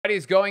What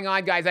is going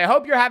on, guys? I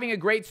hope you're having a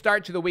great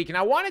start to the week, and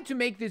I wanted to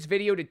make this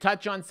video to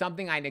touch on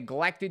something I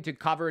neglected to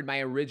cover in my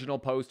original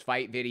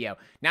post-fight video.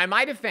 Now, in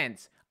my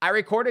defense, I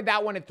recorded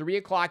that one at 3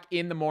 o'clock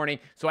in the morning,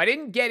 so I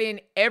didn't get in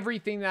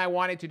everything that I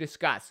wanted to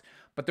discuss.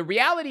 But the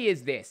reality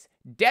is this: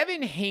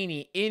 Devin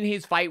Haney, in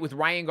his fight with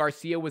Ryan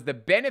Garcia, was the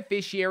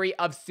beneficiary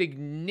of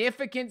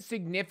significant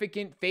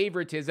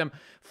favoritism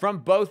from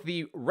both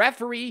the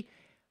referee,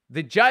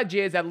 the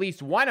judges, at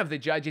least one of the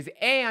judges,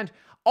 and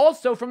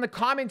also from the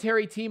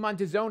commentary team on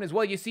DAZN as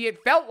well. You see,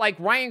 it felt like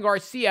Ryan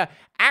Garcia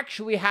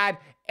actually had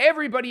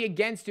everybody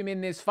against him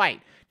in this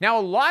fight. Now,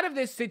 a lot of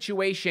this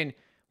situation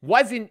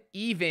wasn't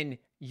even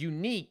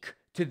unique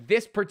to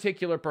this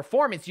particular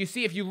performance. You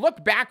see, if you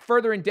look back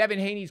further in Devin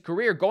Haney's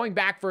career, going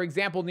back, for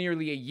example,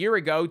 nearly a year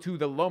ago to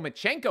the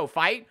Lomachenko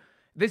fight,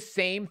 the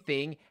same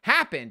thing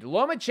happened.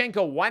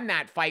 Lomachenko won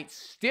that fight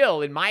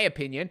still, in my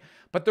opinion,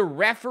 but the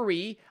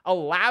referee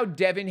allowed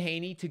Devin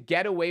Haney to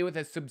get away with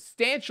a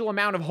substantial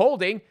amount of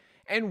holding,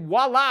 and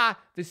voila,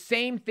 the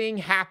same thing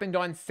happened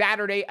on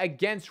Saturday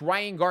against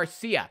Ryan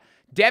Garcia.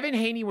 Devin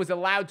Haney was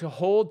allowed to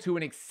hold to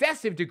an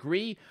excessive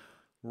degree.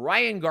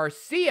 Ryan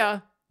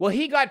Garcia, well,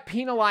 he got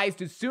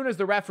penalized as soon as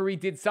the referee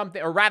did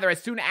something, or rather,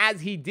 as soon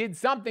as he did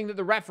something that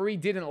the referee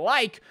didn't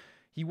like.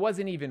 He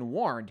wasn't even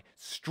warned.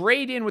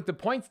 Straight in with the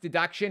points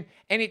deduction,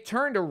 and it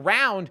turned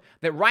around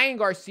that Ryan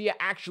Garcia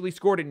actually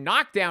scored a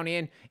knockdown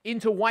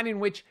into one in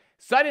which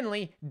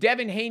suddenly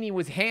Devin Haney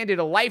was handed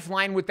a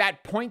lifeline with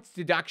that points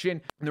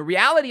deduction. And the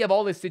reality of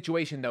all this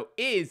situation, though,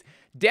 is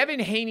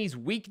Devin Haney's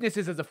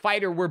weaknesses as a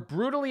fighter were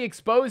brutally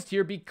exposed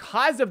here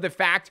because of the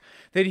fact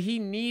that he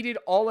needed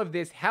all of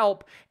this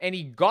help, and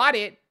he got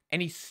it,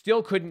 and he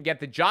still couldn't get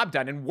the job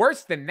done. And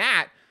worse than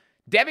that,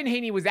 Devin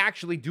Haney was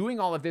actually doing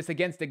all of this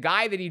against a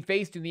guy that he'd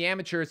faced in the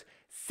amateurs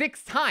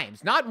 6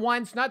 times. Not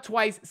once, not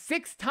twice,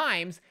 6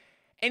 times.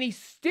 And he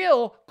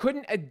still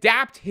couldn't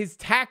adapt his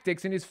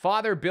tactics. And his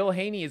father, Bill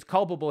Haney, is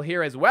culpable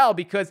here as well,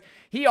 because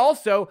he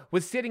also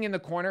was sitting in the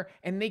corner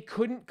and they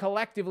couldn't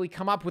collectively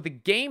come up with a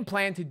game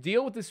plan to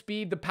deal with the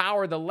speed, the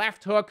power, the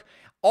left hook,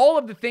 all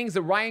of the things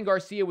that Ryan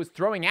Garcia was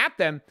throwing at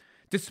them,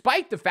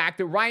 despite the fact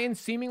that Ryan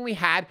seemingly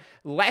had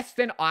less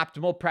than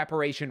optimal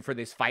preparation for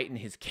this fight in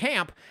his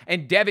camp,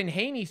 and Devin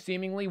Haney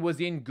seemingly was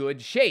in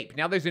good shape.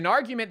 Now, there's an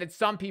argument that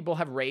some people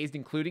have raised,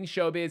 including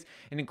Showbiz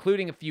and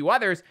including a few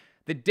others,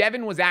 that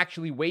Devin was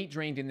actually weight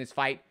drained in this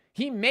fight.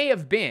 He may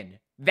have been.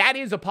 That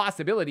is a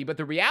possibility, but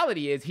the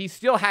reality is he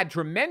still had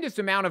tremendous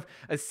amount of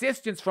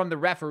assistance from the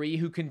referee,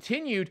 who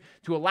continued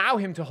to allow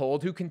him to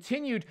hold, who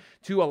continued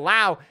to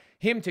allow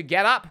him to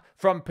get up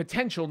from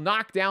potential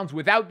knockdowns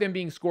without them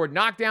being scored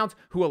knockdowns,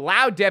 who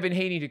allowed Devin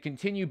Haney to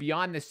continue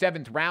beyond the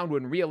 7th round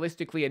when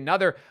realistically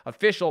another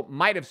official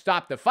might have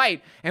stopped the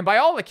fight. And by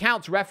all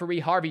accounts,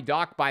 referee Harvey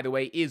Dock, by the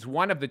way, is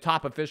one of the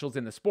top officials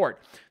in the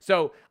sport.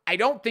 So I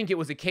don't think it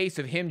was a case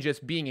of him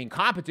just being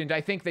incompetent.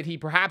 I think that he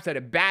perhaps had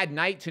a bad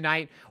night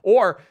tonight,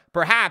 or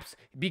perhaps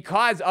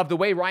because of the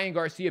way Ryan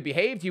Garcia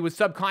behaved, he was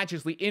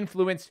subconsciously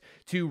influenced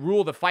to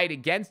rule the fight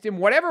against him.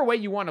 Whatever way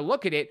you want to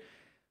look at it,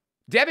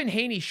 Devin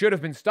Haney should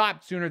have been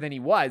stopped sooner than he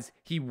was.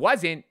 He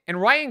wasn't. And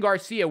Ryan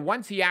Garcia,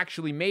 once he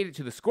actually made it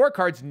to the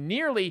scorecards,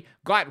 nearly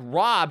got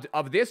robbed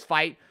of this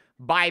fight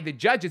by the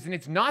judges. And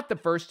it's not the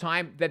first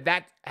time that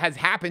that has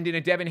happened in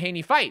a Devin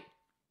Haney fight.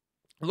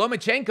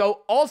 Lomachenko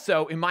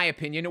also, in my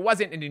opinion, it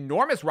wasn't an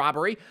enormous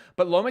robbery,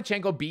 but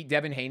Lomachenko beat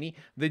Devin Haney.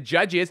 The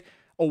judges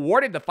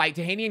awarded the fight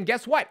to Haney, and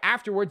guess what?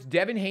 Afterwards,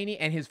 Devin Haney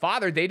and his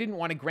father, they didn't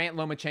want to grant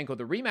Lomachenko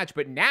the rematch,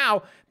 but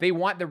now they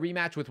want the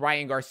rematch with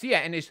Ryan Garcia.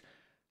 And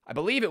I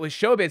believe it was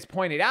Showbiz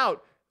pointed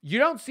out, you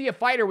don't see a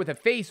fighter with a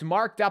face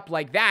marked up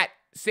like that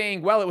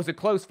saying, well, it was a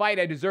close fight,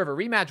 I deserve a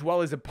rematch,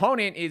 while his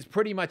opponent is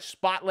pretty much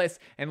spotless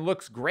and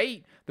looks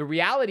great. The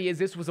reality is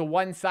this was a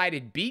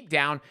one-sided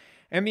beatdown,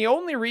 and the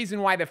only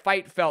reason why the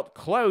fight felt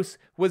close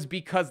was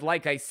because,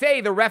 like I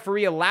say, the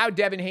referee allowed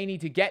Devin Haney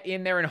to get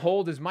in there and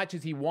hold as much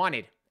as he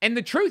wanted. And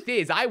the truth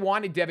is, I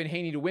wanted Devin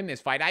Haney to win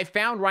this fight. I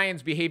found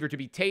Ryan's behavior to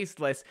be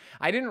tasteless.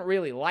 I didn't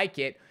really like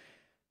it.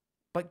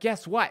 But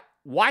guess what?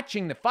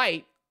 Watching the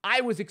fight,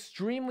 I was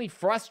extremely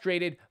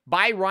frustrated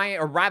by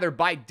Ryan, or rather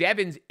by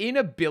Devin's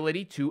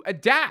inability to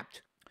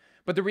adapt.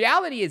 But the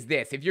reality is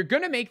this: if you're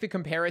going to make the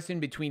comparison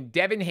between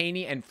Devin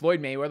Haney and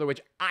Floyd Mayweather,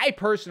 which I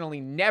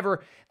personally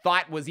never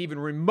thought was even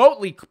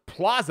remotely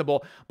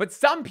plausible, but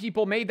some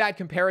people made that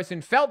comparison,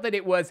 felt that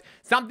it was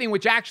something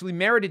which actually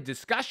merited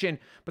discussion.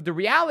 But the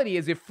reality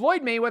is, if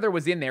Floyd Mayweather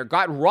was in there,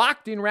 got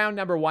rocked in round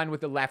number 1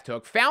 with the left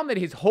hook, found that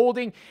his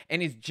holding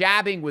and his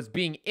jabbing was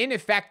being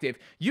ineffective,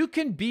 you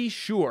can be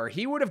sure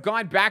he would have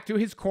gone back to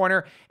his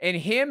corner, and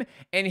him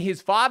and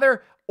his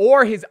father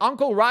or his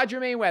uncle Roger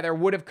Mayweather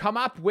would have come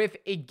up with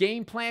a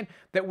game plan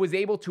that was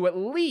able to at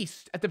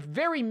least, at the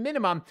very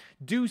minimum,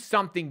 do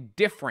something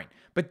different.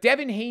 But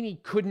Devin Haney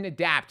couldn't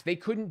adapt. They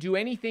couldn't do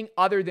anything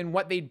other than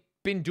what they'd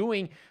been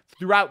doing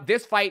throughout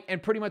this fight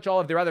and pretty much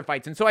all of their other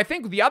fights. And so I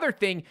think the other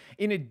thing,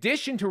 in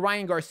addition to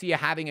Ryan Garcia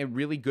having a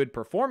really good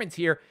performance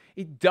here,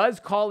 it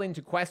does call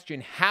into question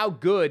how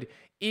good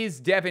is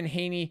Devin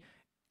Haney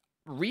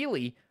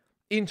really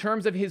in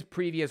terms of his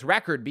previous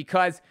record,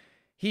 because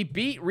he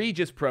beat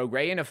Regis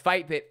Prograis in a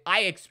fight that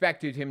I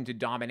expected him to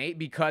dominate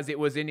because it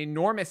was an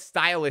enormous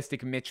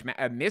stylistic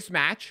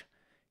mismatch.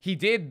 He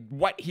did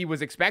what he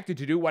was expected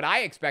to do, what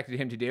I expected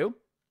him to do.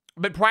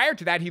 But prior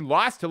to that, he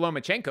lost to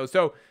Lomachenko.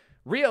 So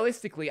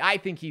realistically, I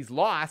think he's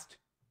lost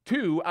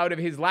 2 out of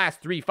his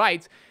last 3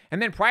 fights.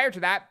 And then prior to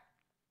that,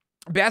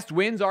 best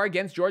wins are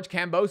against George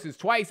Kambosos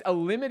twice, a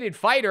limited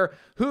fighter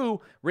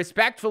who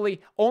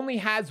respectfully only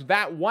has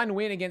that 1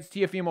 win against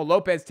Teofimo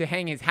Lopez to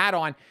hang his hat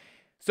on.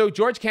 So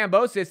George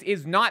Kambosos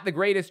is not the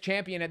greatest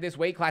champion at this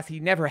weight class. He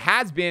never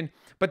has been,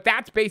 but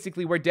that's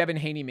basically where Devin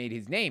Haney made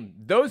his name.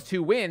 Those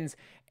 2 wins,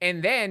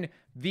 and then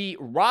the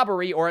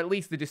robbery, or at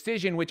least the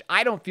decision, which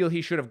I don't feel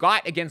he should have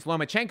got against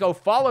Lomachenko,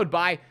 followed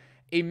by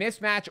a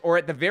mismatch, or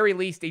at the very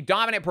least, a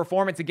dominant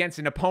performance against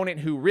an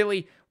opponent who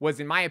really was,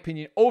 in my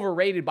opinion,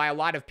 overrated by a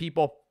lot of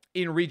people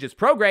in Regis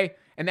Prograis,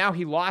 and now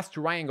he lost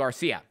to Ryan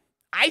Garcia.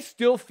 I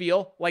still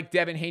feel like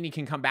Devin Haney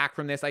can come back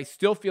from this. I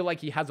still feel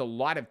like he has a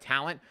lot of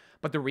talent,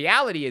 but the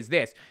reality is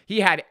this. He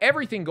had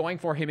everything going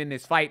for him in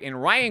this fight,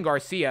 and Ryan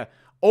Garcia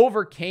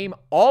overcame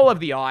all of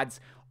the odds,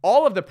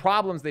 all of the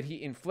problems that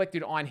he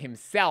inflicted on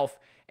himself,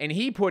 and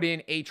he put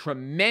in a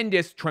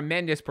tremendous,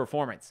 tremendous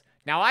performance.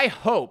 Now, I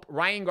hope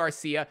Ryan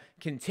Garcia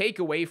can take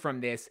away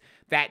from this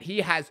that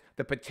he has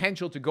the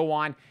potential to go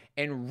on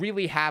and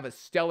really have a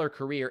stellar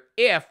career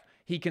if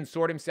he can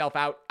sort himself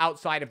out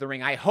outside of the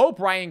ring. I hope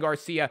Ryan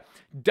Garcia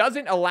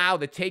doesn't allow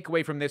the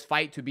takeaway from this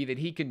fight to be that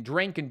he can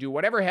drink and do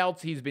whatever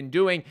else he's been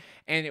doing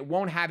and it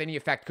won't have any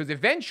effect, because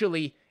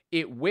eventually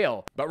it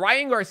will. But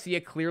Ryan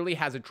Garcia clearly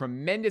has a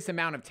tremendous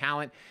amount of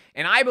talent,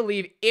 and I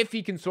believe if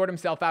he can sort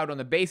himself out on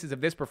the basis of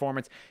this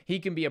performance, he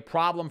can be a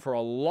problem for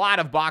a lot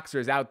of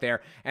boxers out there,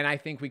 and I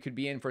think we could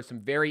be in for some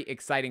very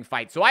exciting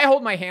fights. So I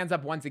hold my hands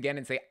up once again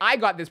and say I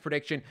got this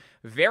prediction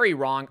very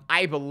wrong.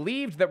 I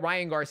believed that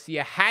Ryan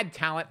Garcia had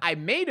talent. I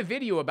made a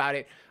video about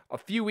it a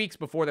few weeks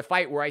before the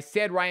fight where I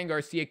said Ryan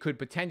Garcia could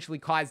potentially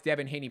cause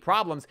Devin Haney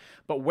problems,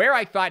 but where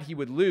I thought he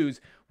would lose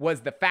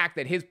was the fact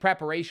that his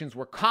preparations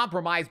were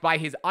compromised by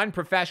his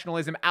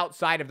unprofessionalism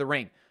outside of the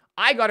ring.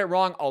 I got it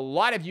wrong. A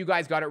lot of you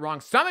guys got it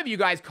wrong. Some of you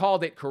guys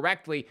called it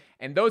correctly,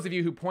 and those of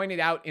you who pointed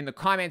out in the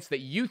comments that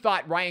you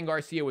thought Ryan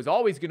Garcia was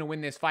always going to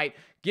win this fight,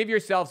 give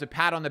yourselves a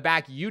pat on the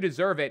back. You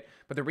deserve it.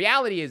 But the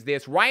reality is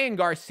this: Ryan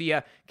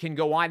Garcia can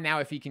go on now,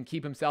 if he can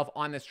keep himself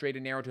on the straight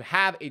and narrow, to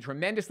have a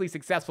tremendously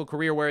successful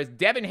career, whereas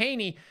Devin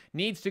Haney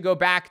needs to go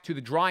back to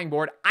the drawing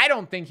board. I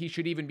don't think he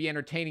should even be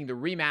entertaining the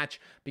rematch,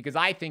 because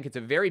I think it's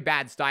a very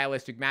bad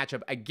stylistic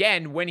matchup.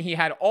 Again, when he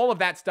had all of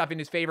that stuff in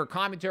his favor,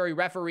 commentary,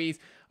 referees,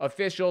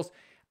 officials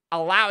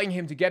allowing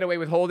him to get away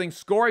with holding,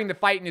 scoring the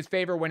fight in his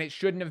favor when it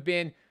shouldn't have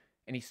been,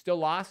 and he still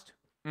lost.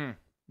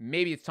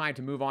 Maybe it's time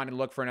to move on and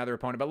look for another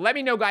opponent. But let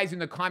me know, guys, in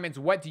the comments,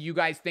 what do you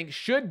guys think?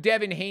 Should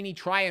Devin Haney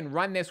try and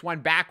run this one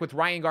back with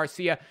Ryan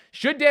Garcia?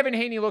 Should Devin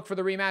Haney look for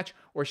the rematch,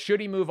 or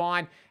should he move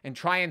on and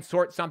try and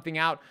sort something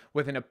out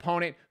with an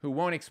opponent who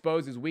won't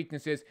expose his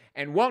weaknesses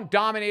and won't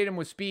dominate him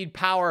with speed,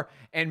 power,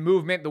 and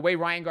movement the way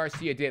Ryan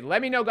Garcia did?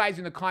 Let me know, guys,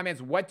 in the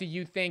comments, what do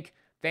you think?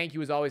 Thank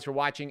you, as always, for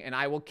watching, and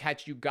I will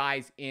catch you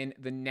guys in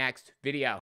the next video.